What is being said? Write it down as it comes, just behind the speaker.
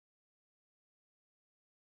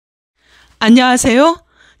안녕하세요.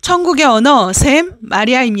 천국의 언어 샘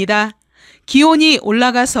마리아입니다. 기온이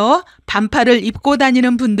올라가서 반팔을 입고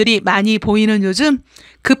다니는 분들이 많이 보이는 요즘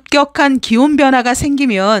급격한 기온 변화가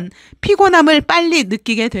생기면 피곤함을 빨리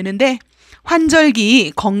느끼게 되는데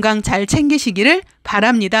환절기 건강 잘 챙기시기를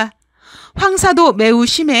바랍니다. 황사도 매우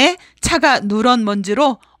심해 차가 누런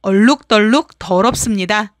먼지로 얼룩덜룩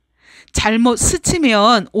더럽습니다. 잘못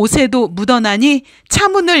스치면 옷에도 묻어나니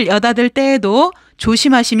차문을 여닫을 때에도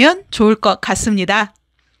조심하시면 좋을 것 같습니다.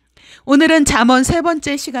 오늘은 잠언 세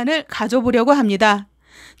번째 시간을 가져보려고 합니다.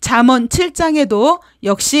 잠언 7장에도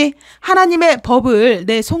역시 하나님의 법을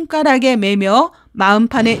내 손가락에 매며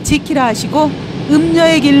마음판에 지키라 하시고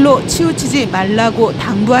음녀의 길로 치우치지 말라고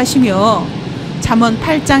당부하시며 잠언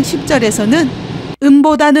 8장 10절에서는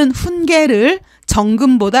은보다는 훈계를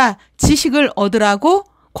정금보다 지식을 얻으라고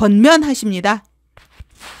권면하십니다.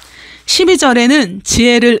 12절에는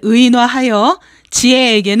지혜를 의인화하여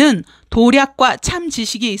지혜에게는 도략과 참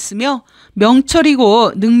지식이 있으며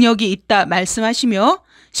명철이고 능력이 있다 말씀하시며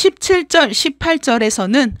 17절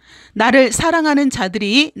 18절에서는 나를 사랑하는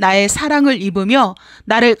자들이 나의 사랑을 입으며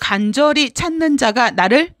나를 간절히 찾는 자가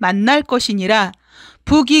나를 만날 것이니라.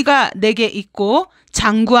 부귀가 내게 있고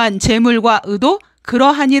장구한 재물과 의도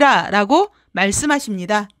그러하니라 라고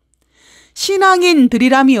말씀하십니다.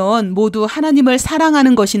 신앙인들이라면 모두 하나님을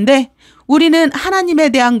사랑하는 것인데 우리는 하나님에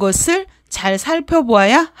대한 것을 잘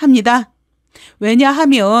살펴보아야 합니다.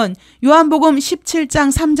 왜냐하면 요한복음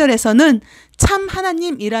 17장 3절에서는 참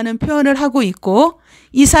하나님이라는 표현을 하고 있고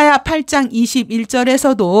이사야 8장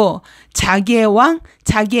 21절에서도 자기의 왕,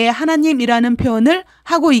 자기의 하나님이라는 표현을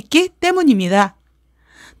하고 있기 때문입니다.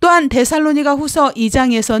 또한 데살로니가 후서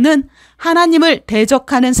 2장에서는 하나님을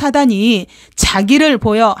대적하는 사단이 자기를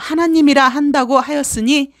보여 하나님이라 한다고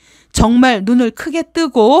하였으니 정말 눈을 크게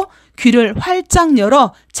뜨고 귀를 활짝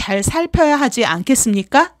열어 잘 살펴야 하지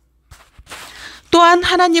않겠습니까? 또한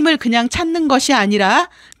하나님을 그냥 찾는 것이 아니라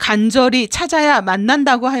간절히 찾아야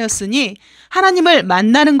만난다고 하였으니 하나님을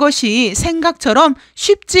만나는 것이 생각처럼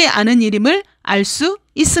쉽지 않은 일임을 알 수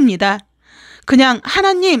있습니다. 그냥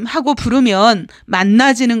하나님 하고 부르면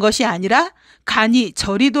만나지는 것이 아니라 간이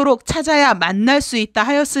저리도록 찾아야 만날 수 있다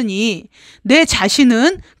하였으니 내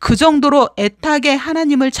자신은 그 정도로 애타게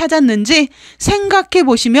하나님을 찾았는지 생각해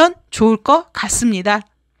보시면 좋을 것 같습니다.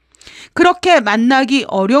 그렇게 만나기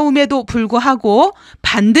어려움에도 불구하고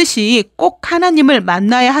반드시 꼭 하나님을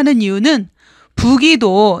만나야 하는 이유는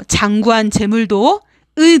부귀도 장구한 재물도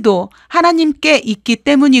의도 하나님께 있기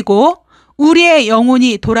때문이고 우리의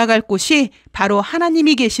영혼이 돌아갈 곳이 바로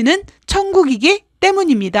하나님이 계시는 천국이기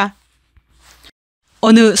때문입니다.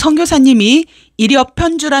 어느 선교사님이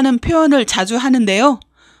일엽편주라는 표현을 자주 하는데요.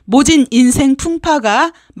 모진 인생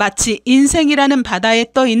풍파가 마치 인생이라는 바다에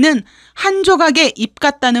떠있는 한 조각의 잎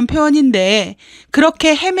같다는 표현인데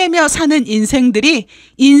그렇게 헤매며 사는 인생들이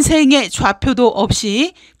인생의 좌표도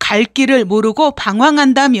없이 갈 길을 모르고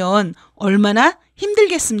방황한다면 얼마나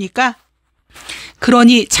힘들겠습니까?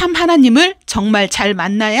 그러니 참 하나님을 정말 잘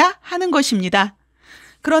만나야 하는 것입니다.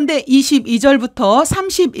 그런데 22절부터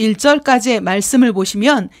 31절까지의 말씀을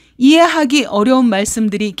보시면 이해하기 어려운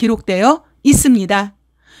말씀들이 기록되어 있습니다.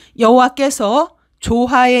 여호와께서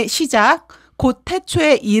조화의 시작 곧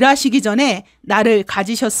태초에 일하시기 전에 나를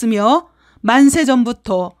가지셨으며 만세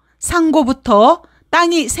전부터 상고부터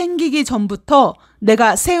땅이 생기기 전부터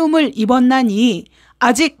내가 세움을 입었나니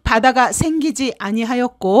아직 바다가 생기지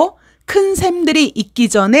아니하였고 큰 샘들이 있기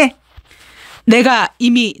전에 내가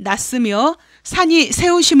이미 났으며 산이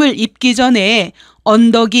세우심을 입기 전에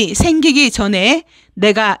언덕이 생기기 전에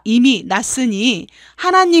내가 이미 났으니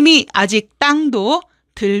하나님이 아직 땅도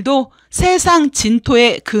들도 세상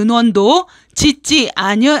진토의 근원도 짓지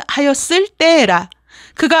아니하였을 때에라.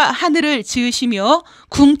 그가 하늘을 지으시며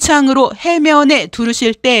궁창으로 해면에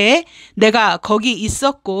두르실 때에 내가 거기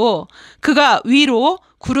있었고 그가 위로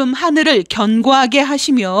구름 하늘을 견고하게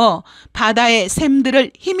하시며 바다의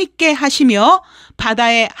샘들을 힘있게 하시며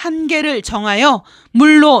바다의 한계를 정하여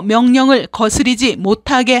물로 명령을 거스리지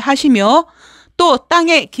못하게 하시며 또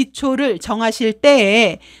땅의 기초를 정하실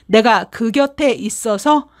때에 내가 그 곁에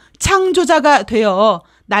있어서 창조자가 되어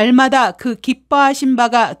날마다 그 기뻐하신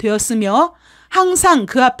바가 되었으며 항상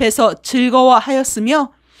그 앞에서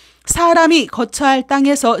즐거워하였으며 사람이 거처할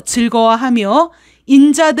땅에서 즐거워하며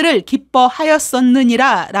인자들을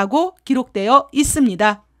기뻐하였었느니라 라고 기록되어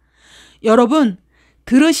있습니다. 여러분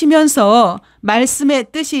들으시면서 말씀의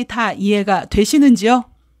뜻이 다 이해가 되시는지요?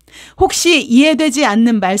 혹시 이해되지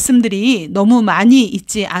않는 말씀들이 너무 많이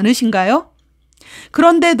있지 않으신가요?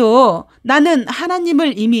 그런데도 나는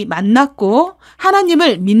하나님을 이미 만났고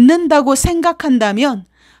하나님을 믿는다고 생각한다면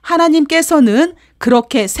하나님께서는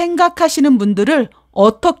그렇게 생각하시는 분들을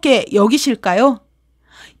어떻게 여기실까요?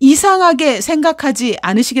 이상하게 생각하지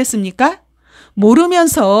않으시겠습니까?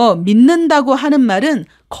 모르면서 믿는다고 하는 말은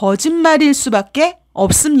거짓말일 수밖에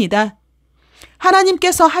없습니다.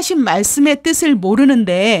 하나님께서 하신 말씀의 뜻을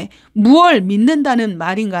모르는데 무얼 믿는다는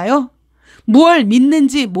말인가요? 무얼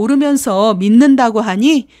믿는지 모르면서 믿는다고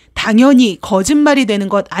하니 당연히 거짓말이 되는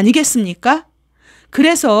것 아니겠습니까?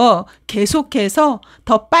 그래서 계속해서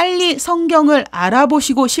더 빨리 성경을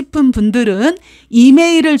알아보시고 싶은 분들은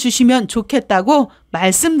이메일을 주시면 좋겠다고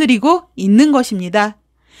말씀드리고 있는 것입니다.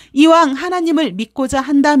 이왕 하나님을 믿고자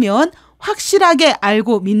한다면 확실하게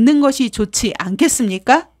알고 믿는 것이 좋지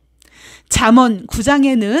않겠습니까? 잠언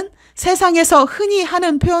 9장에는 세상에서 흔히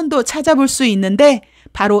하는 표현도 찾아볼 수 있는데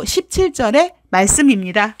바로 17절의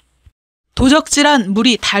말씀입니다. 도적질한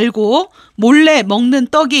물이 달고 몰래 먹는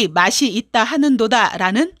떡이 맛이 있다 하는도다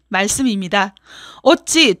라는 말씀입니다.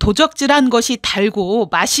 어찌 도적질한 것이 달고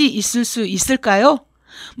맛이 있을 수 있을까요?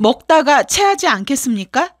 먹다가 체하지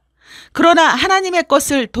않겠습니까? 그러나 하나님의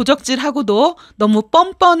것을 도적질하고도 너무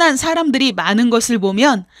뻔뻔한 사람들이 많은 것을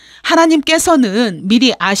보면 하나님께서는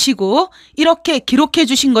미리 아시고 이렇게 기록해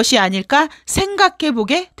주신 것이 아닐까 생각해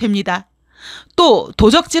보게 됩니다. 또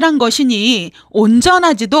도적질한 것이니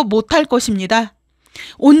온전하지도 못할 것입니다.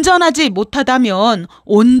 온전하지 못하다면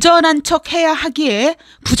온전한 척 해야 하기에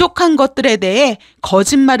부족한 것들에 대해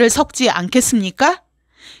거짓말을 섞지 않겠습니까?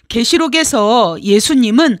 계시록에서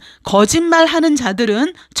예수님은 거짓말하는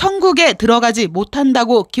자들은 천국에 들어가지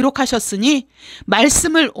못한다고 기록하셨으니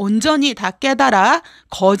말씀을 온전히 다 깨달아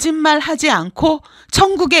거짓말하지 않고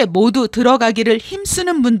천국에 모두 들어가기를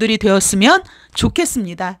힘쓰는 분들이 되었으면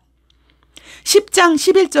좋겠습니다. 10장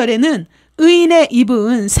 11절에는 의인의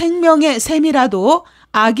입은 생명의 샘이라도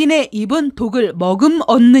악인의 입은 독을 머금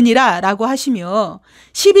얻느니라 라고 하시며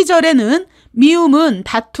 12절에는 미움은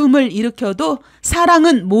다툼을 일으켜도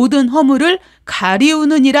사랑은 모든 허물을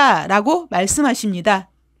가리우느니라 라고 말씀하십니다.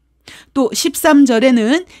 또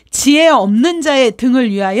 13절에는 지혜 없는 자의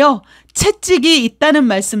등을 위하여 채찍이 있다는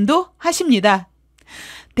말씀도 하십니다.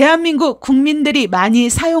 대한민국 국민들이 많이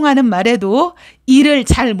사용하는 말에도 일을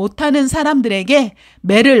잘 못하는 사람들에게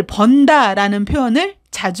매를 번다라는 표현을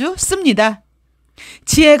자주 씁니다.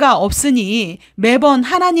 지혜가 없으니 매번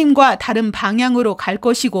하나님과 다른 방향으로 갈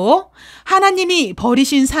것이고 하나님이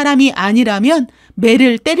버리신 사람이 아니라면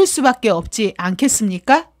매를 때릴 수밖에 없지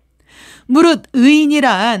않겠습니까? 무릇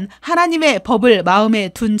의인이란 하나님의 법을 마음에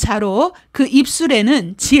둔 자로 그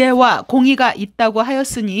입술에는 지혜와 공의가 있다고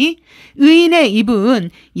하였으니 의인의 입은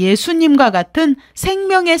예수님과 같은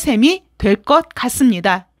생명의 샘이 될 것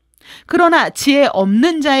같습니다. 그러나 지혜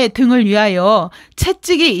없는 자의 등을 위하여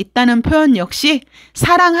채찍이 있다는 표현 역시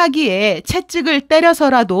사랑하기에 채찍을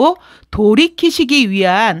때려서라도 돌이키시기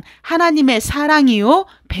위한 하나님의 사랑이요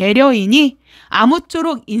배려이니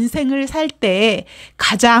아무쪼록 인생을 살 때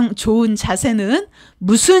가장 좋은 자세는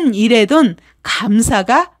무슨 일에든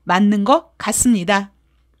감사가 맞는 것 같습니다.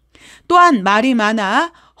 또한 말이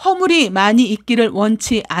많아 허물이 많이 있기를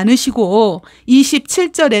원치 않으시고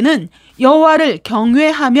 27절에는 여호와를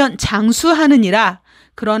경외하면 장수하느니라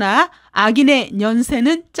그러나 악인의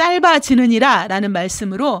년세는 짧아지느니라 라는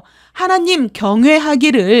말씀으로 하나님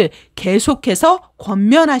경외하기를 계속해서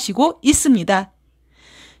권면하시고 있습니다.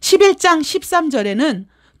 11장 13절에는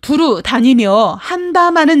두루 다니며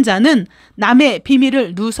한담하는 자는 남의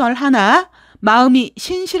비밀을 누설하나 마음이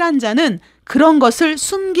신실한 자는 그런 것을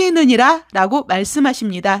숨기느니라 라고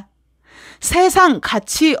말씀하십니다. 세상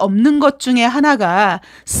가치 없는 것 중에 하나가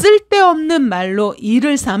쓸데없는 말로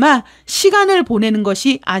일을 삼아 시간을 보내는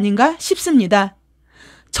것이 아닌가 싶습니다.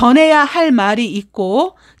 전해야 할 말이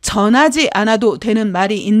있고 전하지 않아도 되는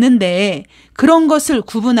말이 있는데 그런 것을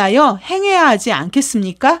구분하여 행해야 하지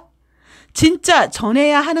않겠습니까? 진짜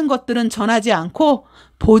전해야 하는 것들은 전하지 않고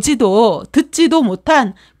보지도 듣지도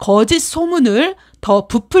못한 거짓 소문을 더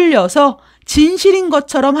부풀려서 진실인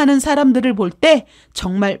것처럼 하는 사람들을 볼 때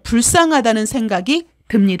정말 불쌍하다는 생각이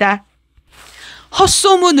듭니다.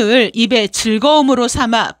 헛소문을 입에 즐거움으로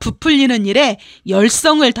삼아 부풀리는 일에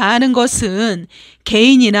열성을 다하는 것은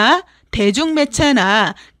개인이나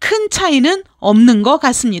대중매체나 큰 차이는 없는 것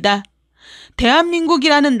같습니다.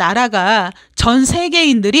 대한민국이라는 나라가 전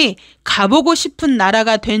세계인들이 가보고 싶은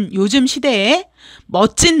나라가 된 요즘 시대에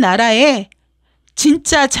멋진 나라에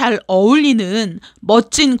진짜 잘 어울리는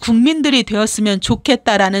멋진 국민들이 되었으면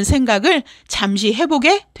좋겠다라는 생각을 잠시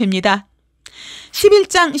해보게 됩니다.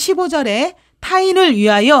 11장 15절에 타인을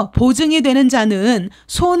위하여 보증이 되는 자는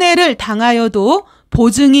손해를 당하여도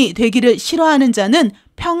보증이 되기를 싫어하는 자는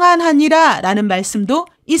평안하니라 라는 말씀도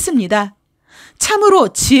있습니다. 참으로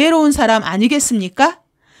지혜로운 사람 아니겠습니까?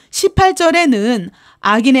 18절에는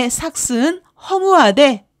악인의 삭은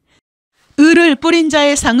허무하되 을을 뿌린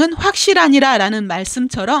자의 상은 확실하니라 라는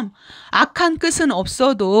말씀처럼 악한 끝은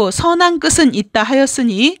없어도 선한 끝은 있다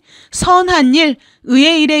하였으니 선한 일,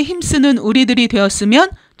 의의 일에 힘쓰는 우리들이 되었으면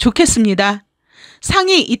좋겠습니다.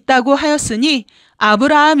 상이 있다고 하였으니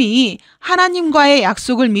아브라함이 하나님과의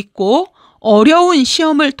약속을 믿고 어려운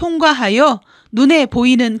시험을 통과하여 눈에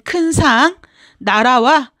보이는 큰 상,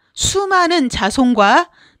 나라와 수많은 자손과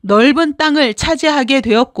넓은 땅을 차지하게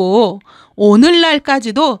되었고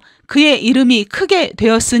오늘날까지도 그의 이름이 크게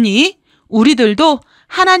되었으니 우리들도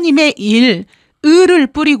하나님의 일, 의를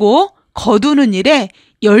뿌리고 거두는 일에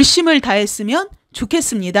열심을 다했으면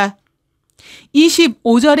좋겠습니다.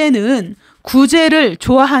 25절에는 구제를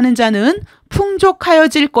좋아하는 자는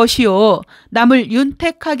풍족하여질 것이요 남을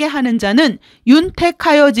윤택하게 하는 자는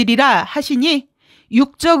윤택하여지리라 하시니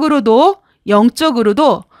육적으로도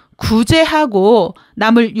영적으로도 구제하고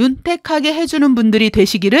남을 윤택하게 해주는 분들이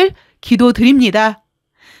되시기를 기도드립니다.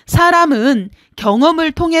 사람은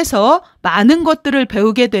경험을 통해서 많은 것들을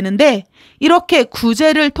배우게 되는데 이렇게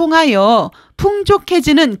구제를 통하여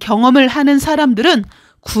풍족해지는 경험을 하는 사람들은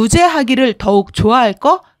구제하기를 더욱 좋아할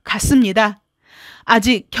것 같습니다.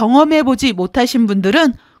 아직 경험해보지 못하신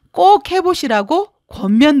분들은 꼭 해보시라고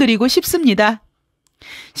권면드리고 싶습니다.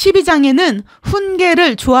 12장에는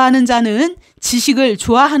훈계를 좋아하는 자는 지식을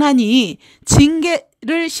좋아하나니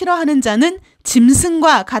징계를 싫어하는 자는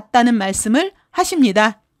짐승과 같다는 말씀을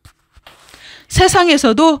하십니다.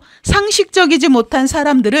 세상에서도 상식적이지 못한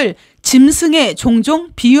사람들을 짐승에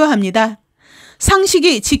종종 비유합니다.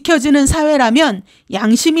 상식이 지켜지는 사회라면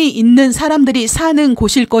양심이 있는 사람들이 사는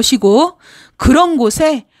곳일 것이고 그런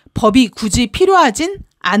곳에 법이 굳이 필요하진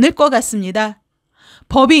않을 것 같습니다.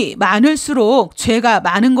 법이 많을수록 죄가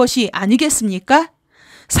많은 것이 아니겠습니까?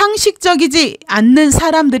 상식적이지 않는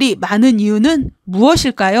사람들이 많은 이유는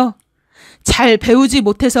무엇일까요? 잘 배우지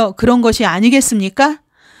못해서 그런 것이 아니겠습니까?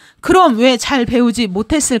 그럼 왜 잘 배우지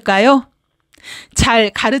못했을까요?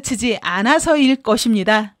 잘 가르치지 않아서일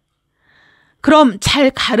것입니다. 그럼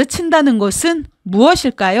잘 가르친다는 것은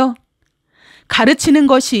무엇일까요? 가르치는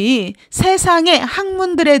것이 세상의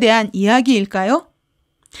학문들에 대한 이야기일까요?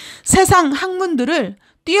 세상 학문들을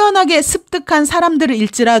뛰어나게 습득한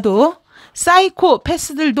사람들일지라도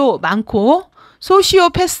사이코패스들도 많고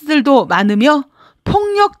소시오패스들도 많으며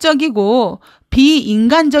폭력적이고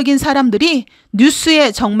비인간적인 사람들이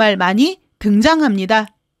뉴스에 정말 많이 등장합니다.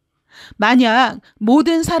 만약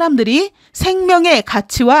모든 사람들이 생명의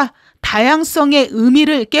가치와 다양성의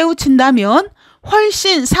의미를 깨우친다면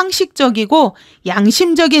훨씬 상식적이고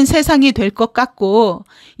양심적인 세상이 될 것 같고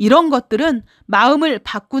이런 것들은 마음을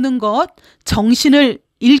바꾸는 것, 정신을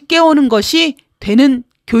일깨우는 것이 되는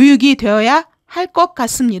교육이 되어야 할 것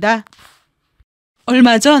같습니다.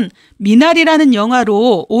 얼마 전 미나리라는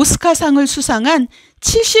영화로 오스카상을 수상한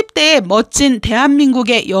 70대의 멋진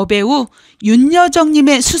대한민국의 여배우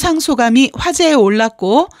윤여정님의 수상 소감이 화제에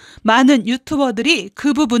올랐고 많은 유튜버들이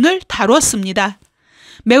그 부분을 다뤘습니다.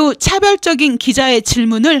 매우 차별적인 기자의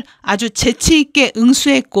질문을 아주 재치 있게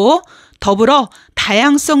응수했고 더불어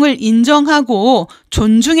다양성을 인정하고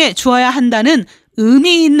존중해 주어야 한다는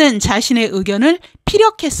의미 있는 자신의 의견을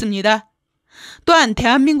피력했습니다. 또한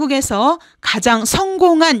대한민국에서 가장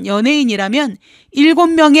성공한 연예인이라면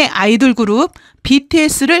 7명의 아이돌 그룹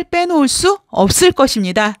BTS를 빼놓을 수 없을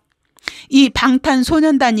것입니다. 이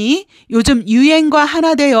방탄소년단이 요즘 유행과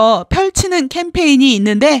하나 되어 펼치는 캠페인이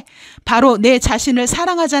있는데 바로 내 자신을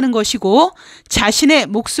사랑하자는 것이고 자신의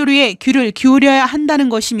목소리에 귀를 기울여야 한다는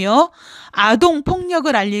것이며 아동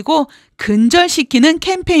폭력을 알리고 근절시키는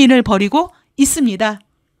캠페인을 벌이고 있습니다.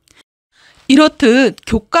 이렇듯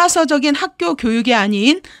교과서적인 학교 교육이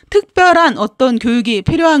아닌 특별한 어떤 교육이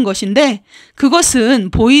필요한 것인데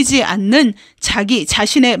그것은 보이지 않는 자기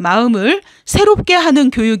자신의 마음을 새롭게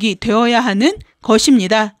하는 교육이 되어야 하는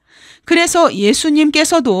것입니다. 그래서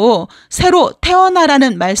예수님께서도 새로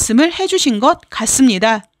태어나라는 말씀을 해주신 것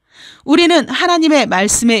같습니다. 우리는 하나님의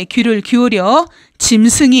말씀에 귀를 기울여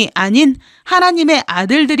짐승이 아닌 하나님의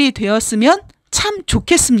아들들이 되었으면 참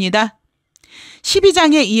좋겠습니다.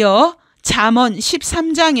 12장에 이어 잠언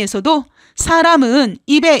 13장에서도 사람은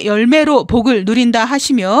입의 열매로 복을 누린다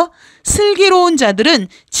하시며 슬기로운 자들은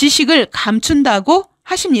지식을 감춘다고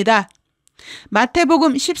하십니다.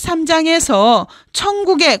 마태복음 13장에서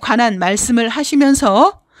천국에 관한 말씀을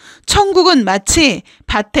하시면서 천국은 마치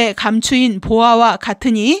밭에 감추인 보화와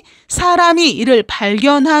같으니 사람이 이를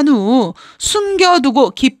발견한 후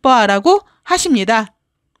숨겨두고 기뻐하라고 하십니다.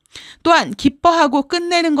 또한 기뻐하고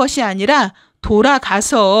끝내는 것이 아니라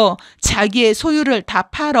돌아가서 자기의 소유를 다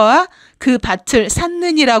팔아 그 밭을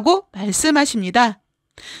샀느니라고 말씀하십니다.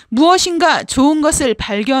 무엇인가 좋은 것을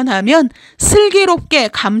발견하면 슬기롭게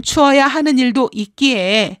감추어야 하는 일도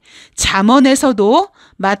있기에 잠언에서도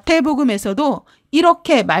마태복음에서도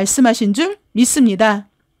이렇게 말씀하신 줄 믿습니다.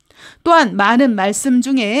 또한 많은 말씀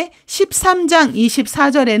중에 13장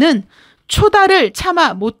 24절에는 초다를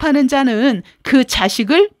참아 못하는 자는 그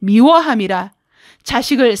자식을 미워함이라.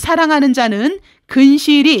 자식을 사랑하는 자는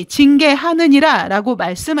근실이 징계하느니라 라고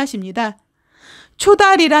말씀하십니다.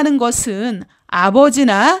 초달이라는 것은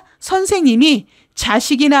아버지나 선생님이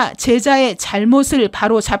자식이나 제자의 잘못을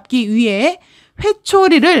바로잡기 위해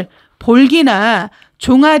회초리를 볼기나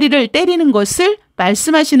종아리를 때리는 것을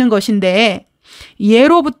말씀하시는 것인데,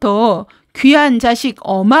 예로부터 귀한 자식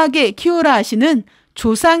엄하게 키우라 하시는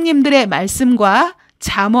조상님들의 말씀과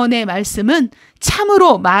잠언의 말씀은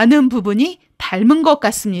참으로 많은 부분이 닮은 것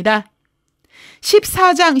같습니다.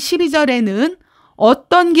 14장 12절에는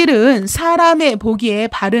어떤 길은 사람의 보기에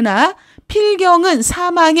바르나 필경은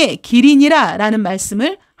사망의 길이니라 라는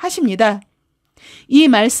말씀을 하십니다. 이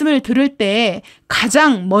말씀을 들을 때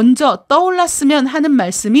가장 먼저 떠올랐으면 하는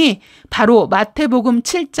말씀이 바로 마태복음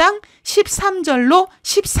 7장 13절로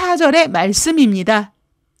 14절의 말씀입니다.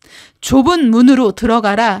 좁은 문으로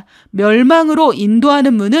들어가라. 멸망으로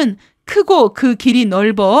인도하는 문은 크고 그 길이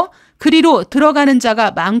넓어 그리로 들어가는 자가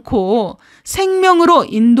많고, 생명으로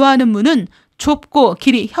인도하는 문은 좁고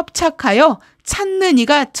길이 협착하여 찾는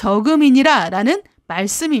이가 적음이니라 라는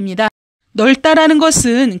말씀입니다. 넓다라는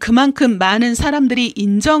것은 그만큼 많은 사람들이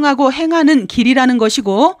인정하고 행하는 길이라는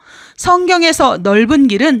것이고, 성경에서 넓은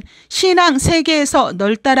길은 신앙 세계에서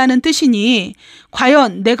넓다라는 뜻이니,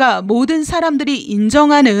 과연 내가 모든 사람들이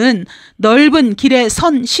인정하는 넓은 길에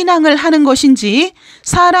선 신앙을 하는 것인지,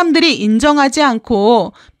 사람들이 인정하지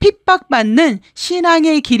않고 핍박받는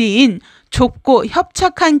신앙의 길인 좁고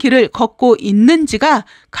협착한 길을 걷고 있는지가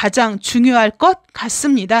가장 중요할 것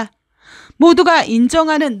같습니다. 모두가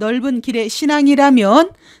인정하는 넓은 길의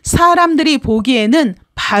신앙이라면 사람들이 보기에는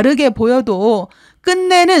바르게 보여도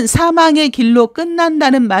끝내는 사망의 길로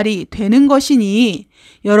끝난다는 말이 되는 것이니,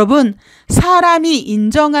 여러분, 사람이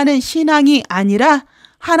인정하는 신앙이 아니라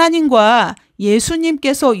하나님과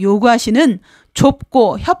예수님께서 요구하시는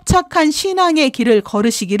좁고 협착한 신앙의 길을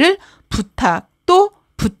걸으시기를 또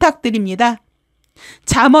부탁드립니다.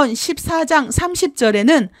 잠언 14장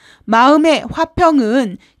 30절에는 마음의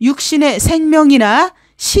화평은 육신의 생명이나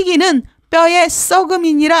시기는 뼈의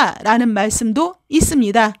썩음이니라 라는 말씀도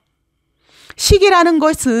있습니다. 시기라는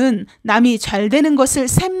것은 남이 잘 되는 것을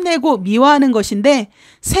샘내고 미워하는 것인데,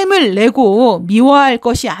 샘을 내고 미워할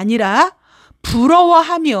것이 아니라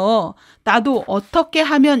부러워하며 나도 어떻게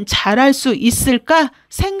하면 잘할 수 있을까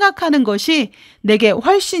생각하는 것이 내게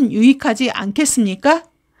훨씬 유익하지 않겠습니까?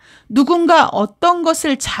 누군가 어떤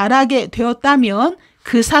것을 잘하게 되었다면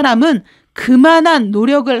그 사람은 그만한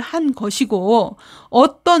노력을 한 것이고,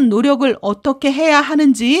 어떤 노력을 어떻게 해야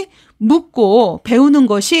하는지 묻고 배우는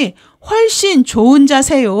것이 훨씬 좋은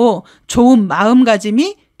자세요, 좋은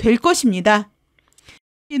마음가짐이 될 것입니다.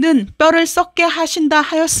 이는 뼈를 썩게 하신다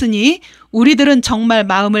하였으니 우리들은 정말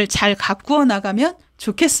마음을 잘 가꾸어 나가면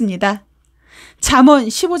좋겠습니다. 잠언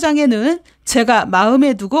 15장에는 제가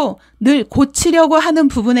마음에 두고 늘 고치려고 하는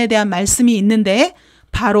부분에 대한 말씀이 있는데,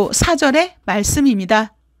 바로 4절의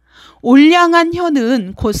말씀입니다. 올량한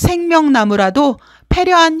혀는 곧 생명나무라도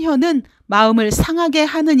패려한 혀는 마음을 상하게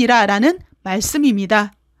하느니라 라는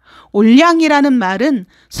말씀입니다. 올량이라는 말은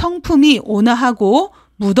성품이 온화하고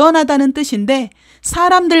무던하다는 뜻인데,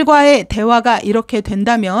 사람들과의 대화가 이렇게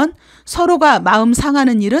된다면 서로가 마음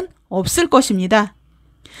상하는 일은 없을 것입니다.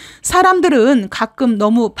 사람들은 가끔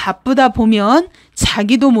너무 바쁘다 보면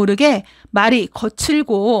자기도 모르게 말이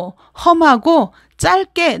거칠고 험하고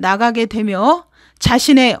짧게 나가게 되며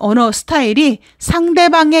자신의 언어 스타일이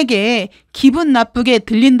상대방에게 기분 나쁘게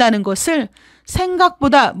들린다는 것을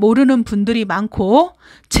생각보다 모르는 분들이 많고,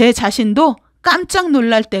 제 자신도 깜짝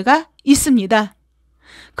놀랄 때가 있습니다.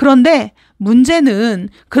 그런데 문제는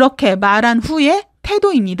그렇게 말한 후의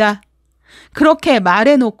태도입니다. 그렇게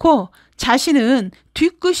말해놓고 자신은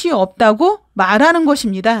뒤끝이 없다고 말하는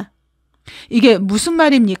것입니다. 이게 무슨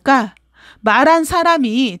말입니까? 말한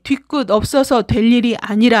사람이 뒤끝 없어서 될 일이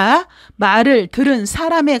아니라 말을 들은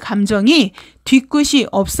사람의 감정이 뒤끝이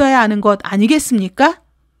없어야 하는 것 아니겠습니까?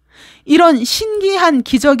 이런 신기한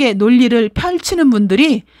기적의 논리를 펼치는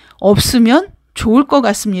분들이 없으면 좋을 것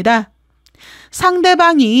같습니다.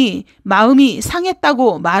 상대방이 마음이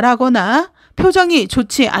상했다고 말하거나 표정이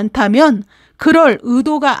좋지 않다면 그럴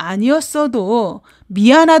의도가 아니었어도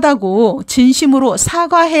미안하다고 진심으로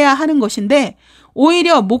사과해야 하는 것인데,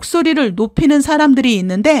 오히려 목소리를 높이는 사람들이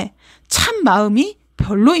있는데 참 마음이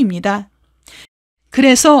별로입니다.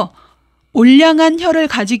 그래서 올량한 혀를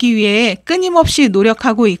가지기 위해 끊임없이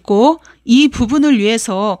노력하고 있고 이 부분을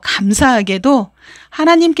위해서 감사하게도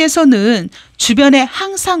하나님께서는 주변에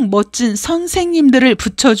항상 멋진 선생님들을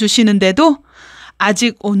붙여주시는데도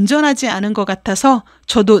아직 온전하지 않은 것 같아서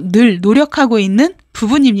저도 늘 노력하고 있는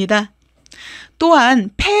부분입니다. 또한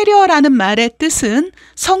패려라는 말의 뜻은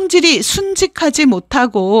성질이 순직하지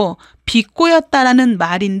못하고 비꼬였다라는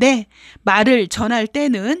말인데 말을 전할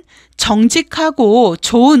때는 정직하고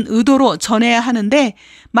좋은 의도로 전해야 하는데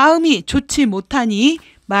마음이 좋지 못하니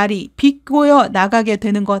말이 비꼬여 나가게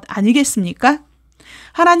되는 것 아니겠습니까?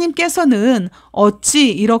 하나님께서는 어찌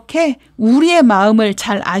이렇게 우리의 마음을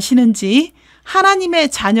잘 아시는지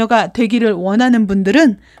하나님의 자녀가 되기를 원하는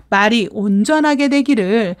분들은 말이 온전하게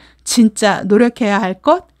되기를 진짜 노력해야 할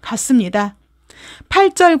것 같습니다.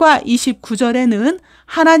 8절과 29절에는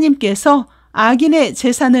하나님께서 악인의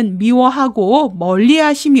제사는 미워하고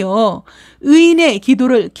멀리하시며 의인의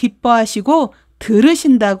기도를 기뻐하시고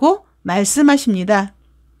들으신다고 말씀하십니다.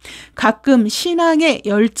 가끔 신앙의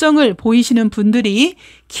열정을 보이시는 분들이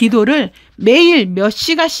기도를 매일 몇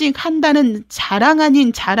시간씩 한다는 자랑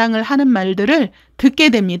아닌 자랑을 하는 말들을 듣게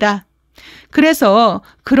됩니다. 그래서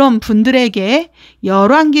그런 분들에게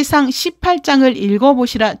열왕기상 18장을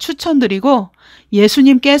읽어보시라 추천드리고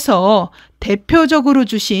예수님께서 대표적으로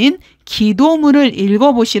주신 기도문을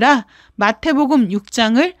읽어보시라 마태복음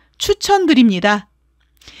 6장을 추천드립니다.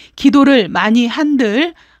 기도를 많이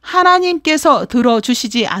한들 하나님께서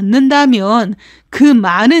들어주시지 않는다면 그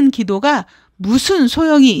많은 기도가 무슨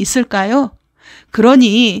소용이 있을까요?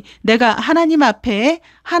 그러니 내가 하나님 앞에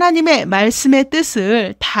하나님의 말씀의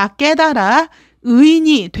뜻을 다 깨달아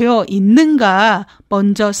의인이 되어 있는가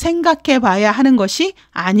먼저 생각해 봐야 하는 것이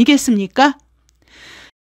아니겠습니까?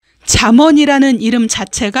 잠언이라는 이름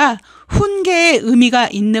자체가 훈계의 의미가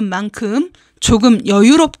있는 만큼 조금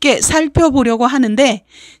여유롭게 살펴보려고 하는데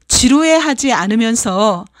지루해하지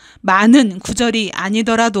않으면서 많은 구절이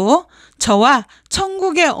아니더라도 저와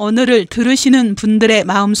천국의 언어를 들으시는 분들의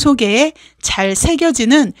마음속에 잘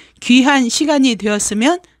새겨지는 귀한 시간이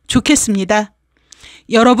되었으면 좋겠습니다.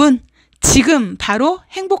 여러분, 지금 바로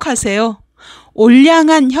행복하세요.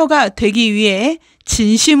 올량한 혀가 되기 위해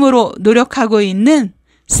진심으로 노력하고 있는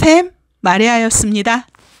샘 마리아였습니다.